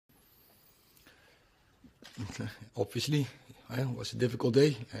Obviously, it was a difficult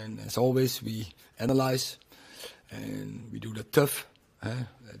day, and as always, we analyze and we do the tough,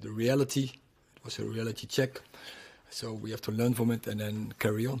 the reality. It was a reality check, so we have to learn from it and then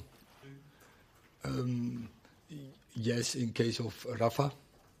carry on. Yes, in case of Rafa,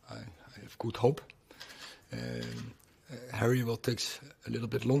 I have good hope. Harry will take a little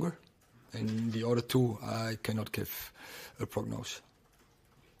bit longer, and the other two I cannot give a prognosis.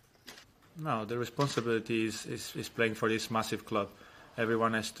 No, the responsibility is playing for this massive club.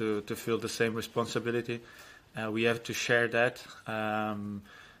 Everyone has to feel the same responsibility. We have to share that.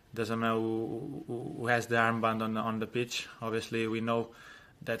 Doesn't matter who has the armband on the pitch. Obviously, we know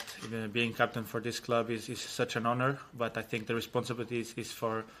that being captain for this club is such an honor. But I think the responsibility is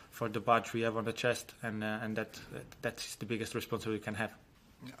for the badge we have on the chest, and that's the biggest responsibility we can have.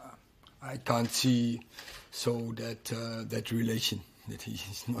 I can't see that relation that he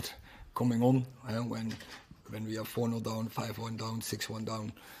is not coming on when we are 4-0 down, 5-1 down, 6-1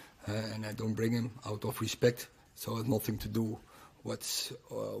 down, and I don't bring him out of respect. So it's nothing to do what's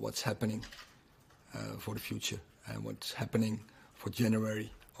happening for the future and what's happening for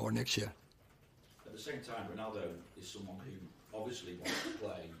January or next year. At the same time, Ronaldo is someone who obviously wants to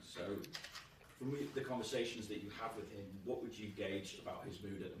play. So from the conversations that you have with him, what would you gauge about his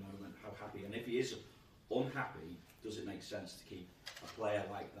mood at the moment? How happy? And if he is unhappy, does it make sense to keep a player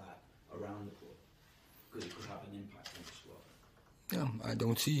like that around the club? Because it could have an impact on the squad. Yeah, I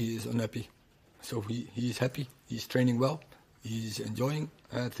don't see he is unhappy. So he is happy. He's training well. He's enjoying.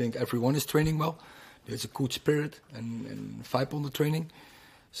 I think everyone is training well. There's a good spirit and vibe on the training.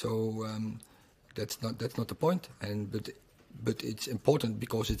 So that's not the point. But it's important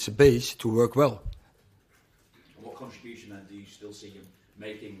because it's a base to work well. And what contribution then do you still see him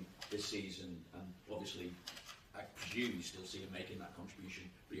making this season? And obviously, I presume you still see him making that contribution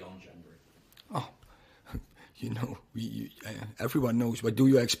beyond January. Oh, everyone knows. What do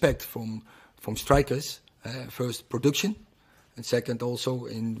you expect from strikers? First, production, and second, also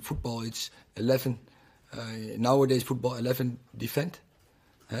in football, it's 11. Nowadays, football 11 defend,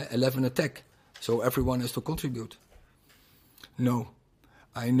 11 attack. So everyone has to contribute. No,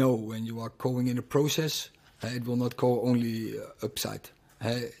 I know when you are going in a process, it will not go only upside.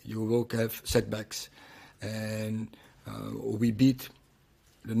 You will have setbacks, and we beat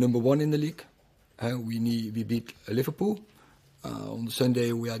the number one in the league. We beat Liverpool. On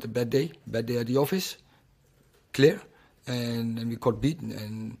Sunday we had a bad day at the office, clear, and we got beaten.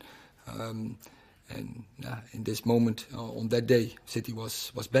 And in this moment, on that day, City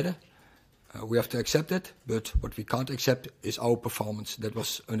was better. We have to accept it, but what we can't accept is our performance. That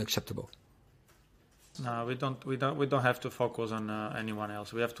was unacceptable. No, we don't have to focus on anyone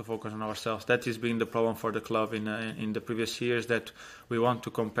else. We have to focus on ourselves. That has been the problem for the club in the previous years, that we want to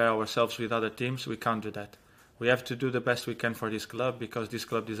compare ourselves with other teams. We can't do that. We have to do the best we can for this club, because this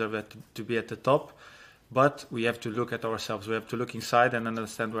club deserves to be at the top. But we have to look at ourselves. We have to look inside and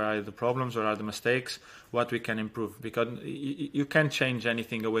understand where are the problems, where are the mistakes, what we can improve. Because you can't change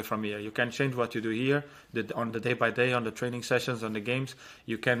anything away from here. You can change what you do here, on the day by day, on the training sessions, on the games.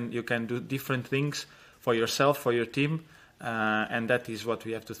 You can do different things for yourself, for your team, and that is what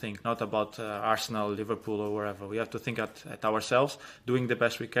we have to think. Not about Arsenal, Liverpool, or wherever. We have to think at ourselves, doing the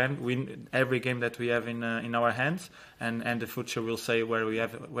best we can, win every game that we have in our hands, and the future will say where we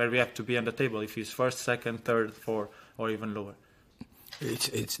have to be on the table. If it's first, second, third, fourth, or even lower.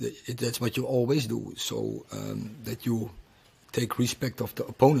 That's what you always do. So that you take respect of the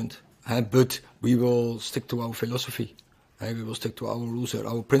opponent, but we will stick to our philosophy. We will stick to our rules and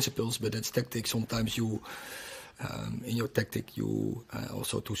our principles, but that's tactics. Sometimes you, in your tactic, you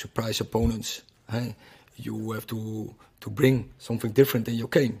also to surprise opponents. You have to bring something different in your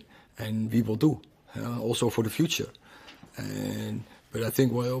game, and we will do also for the future. But I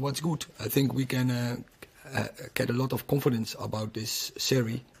think what's good, I think we can get a lot of confidence about this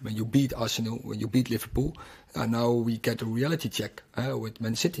series. When you beat Arsenal, when you beat Liverpool, and now we get a reality check with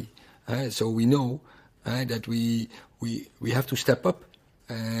Man City. So we know that we have to step up,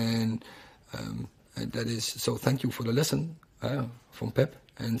 and that is so. Thank you for the lesson from Pep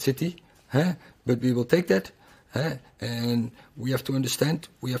and City, but we will take that, and we have to understand.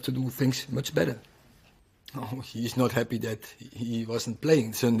 We have to do things much better. Oh, he is not happy that he wasn't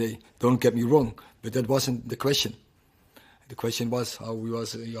playing Sunday. Don't get me wrong, but that wasn't the question. The question was how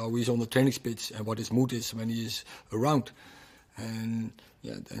he's on the training pitch and what his mood is when he is around, and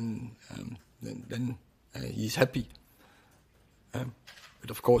then he's happy. But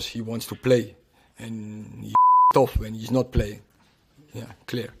of course he wants to play, and he's off when he's not playing. Yeah,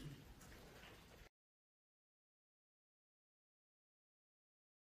 clear.